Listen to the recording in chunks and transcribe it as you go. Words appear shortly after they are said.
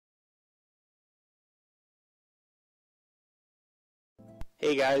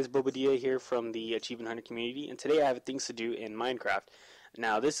Hey guys, Bobadilla here from the Achievement Hunter community, and today I have things to do in Minecraft.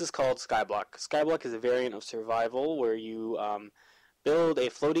 Now, this is called SkyBlock. SkyBlock is a variant of survival where you build a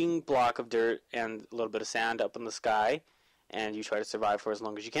floating block of dirt and a little bit of sand up in the sky, and you try to survive for as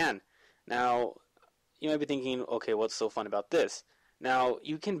long as you can. Now, you might be thinking, okay, what's so fun about this? Now,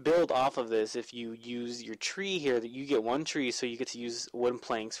 you can build off of this if you use your tree here, that you get one tree, so you get to use wooden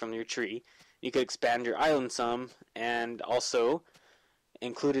planks from your tree. You could expand your island some, and also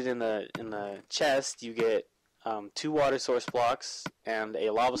included in the chest, you get 2 water source blocks and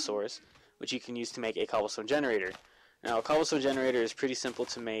a lava source, which you can use to make a cobblestone generator. Now, a cobblestone generator is pretty simple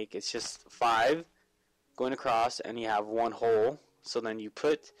to make. It's just 5 going across, and you have 1 hole. So then you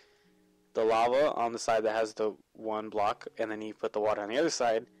put the lava on the side that has the 1 block, and then you put the water on the other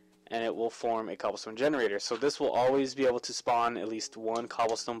side, and it will form a cobblestone generator. So this will always be able to spawn at least 1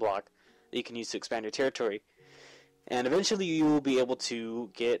 cobblestone block that you can use to expand your territory. And eventually you will be able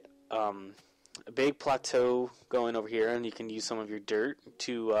to get a big plateau going over here, and you can use some of your dirt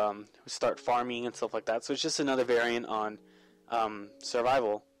to start farming and stuff like that. So it's just another variant on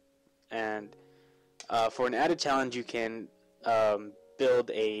survival. And for an added challenge, you can build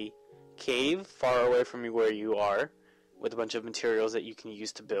a cave far away from where you are with a bunch of materials that you can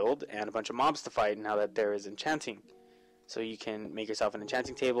use to build and a bunch of mobs to fight now that there is enchanting. So you can make yourself an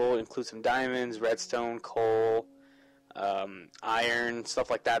enchanting table, include some diamonds, redstone, coal, iron, stuff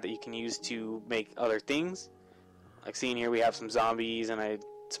like that you can use to make other things. Like seeing here, we have some zombies and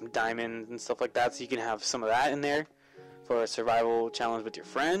some diamonds and stuff like that, so you can have some of that in there for a survival challenge with your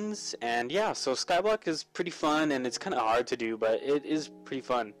friends. And yeah, so Skyblock is pretty fun, and it's kind of hard to do, but it is pretty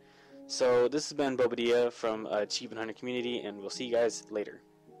fun. So this has been Bobadilla from Achievement Hunter community, and we'll see you guys later.